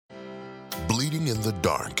Bleeding in the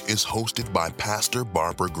Dark is hosted by Pastor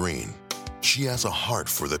Barbara Green. She has a heart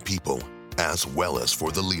for the people as well as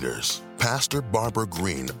for the leaders. Pastor Barbara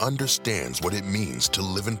Green understands what it means to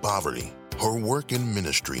live in poverty. Her work in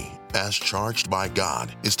ministry, as charged by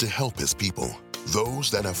God, is to help His people,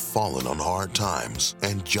 those that have fallen on hard times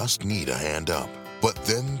and just need a hand up. But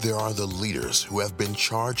then there are the leaders who have been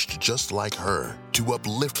charged just like her to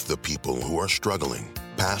uplift the people who are struggling.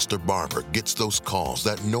 Pastor Barbara gets those calls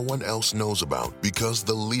that no one else knows about because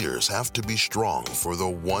the leaders have to be strong for the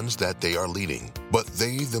ones that they are leading, but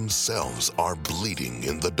they themselves are bleeding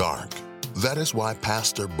in the dark. That is why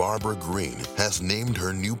Pastor Barbara Green has named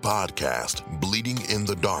her new podcast, Bleeding in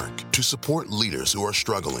the Dark, to support leaders who are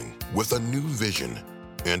struggling with a new vision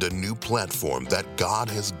and a new platform that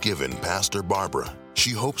God has given Pastor Barbara.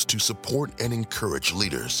 She hopes to support and encourage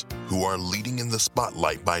leaders who are leading in the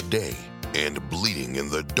spotlight by day and bleeding in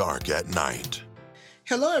the dark at night.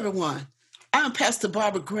 Hello, everyone. I'm Pastor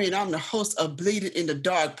Barbara Green. I'm the host of Bleeding in the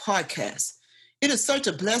Dark podcast. It is such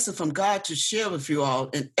a blessing from God to share with you all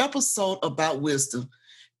an episode about wisdom.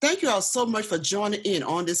 Thank you all so much for joining in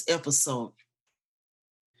on this episode.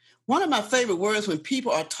 One of my favorite words when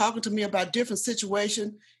people are talking to me about different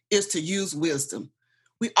situations is to use wisdom.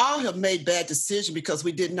 We all have made bad decisions because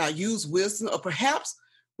we did not use wisdom, or perhaps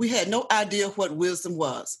we had no idea what wisdom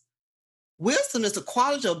was. Wisdom is the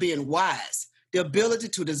quality of being wise, the ability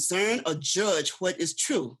to discern or judge what is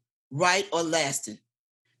true, right, or lasting.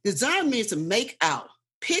 Discern means to make out,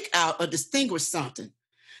 pick out, or distinguish something.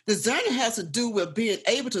 Discerning has to do with being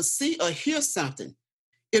able to see or hear something.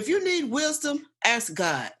 If you need wisdom, ask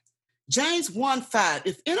God. James 1:5,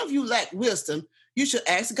 if any of you lack wisdom, you should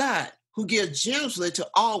ask God, who gives generously to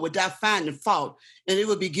all without finding fault, and it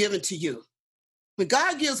will be given to you. When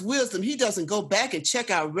God gives wisdom, He doesn't go back and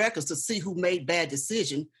check our records to see who made bad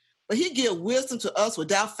decisions, but He gives wisdom to us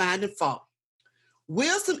without finding fault.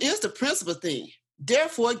 Wisdom is the principal thing.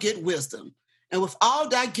 Therefore, get wisdom. And with all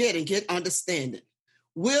thy getting, get understanding.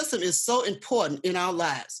 Wisdom is so important in our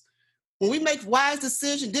lives. When we make wise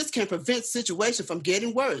decisions, this can prevent situations from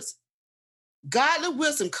getting worse. Godly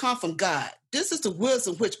wisdom comes from God. This is the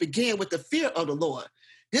wisdom which begins with the fear of the Lord.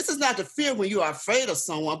 This is not the fear when you are afraid of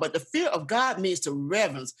someone, but the fear of God means to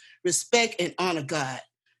reverence, respect, and honor God.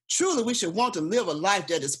 Truly, we should want to live a life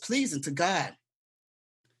that is pleasing to God.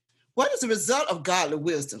 What is the result of godly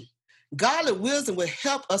wisdom? Godly wisdom will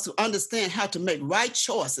help us to understand how to make right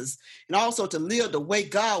choices and also to live the way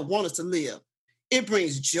God wants us to live. It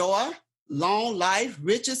brings joy, long life,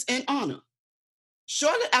 riches, and honor.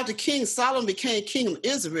 Shortly after King Solomon became king of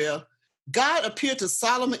Israel, God appeared to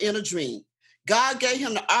Solomon in a dream. God gave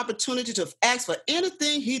him the opportunity to ask for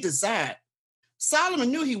anything he desired.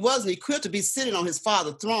 Solomon knew he wasn't equipped to be sitting on his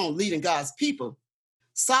father's throne leading God's people.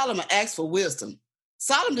 Solomon asked for wisdom.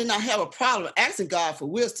 Solomon did not have a problem asking God for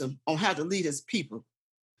wisdom on how to lead his people.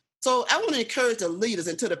 So I want to encourage the leaders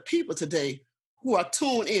and to the people today who are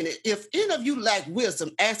tuned in. If any of you lack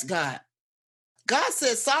wisdom, ask God. God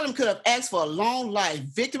said Solomon could have asked for a long life,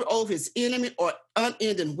 victory over his enemy, or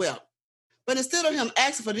unending wealth. But instead of him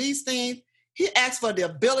asking for these things, he asked for the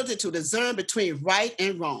ability to discern between right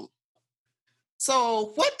and wrong.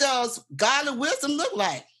 So what does godly wisdom look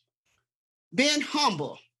like? Being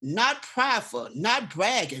humble, not prideful, not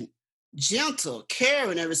bragging, gentle,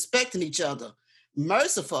 caring, and respecting each other,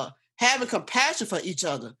 merciful, having compassion for each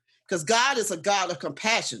other, because God is a God of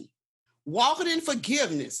compassion. Walking in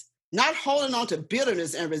forgiveness, not holding on to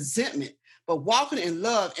bitterness and resentment, but walking in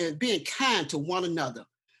love and being kind to one another.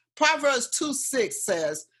 Proverbs 2:6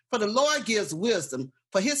 says, for the Lord gives wisdom,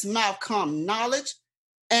 for his mouth come knowledge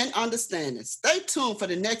and understanding. Stay tuned for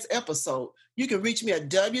the next episode. You can reach me at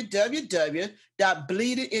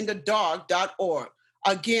www.bleedinginthedark.org.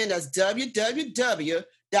 Again, that's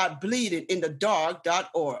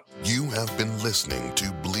www.bleedinginthedark.org. You have been listening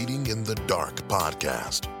to Bleeding in the Dark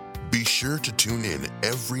podcast. Be sure to tune in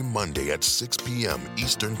every Monday at 6 p.m.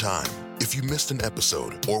 Eastern Time. If you missed an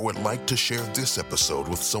episode or would like to share this episode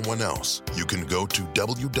with someone else, you can go to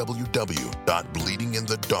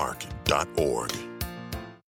www.bleedinginthedark.org.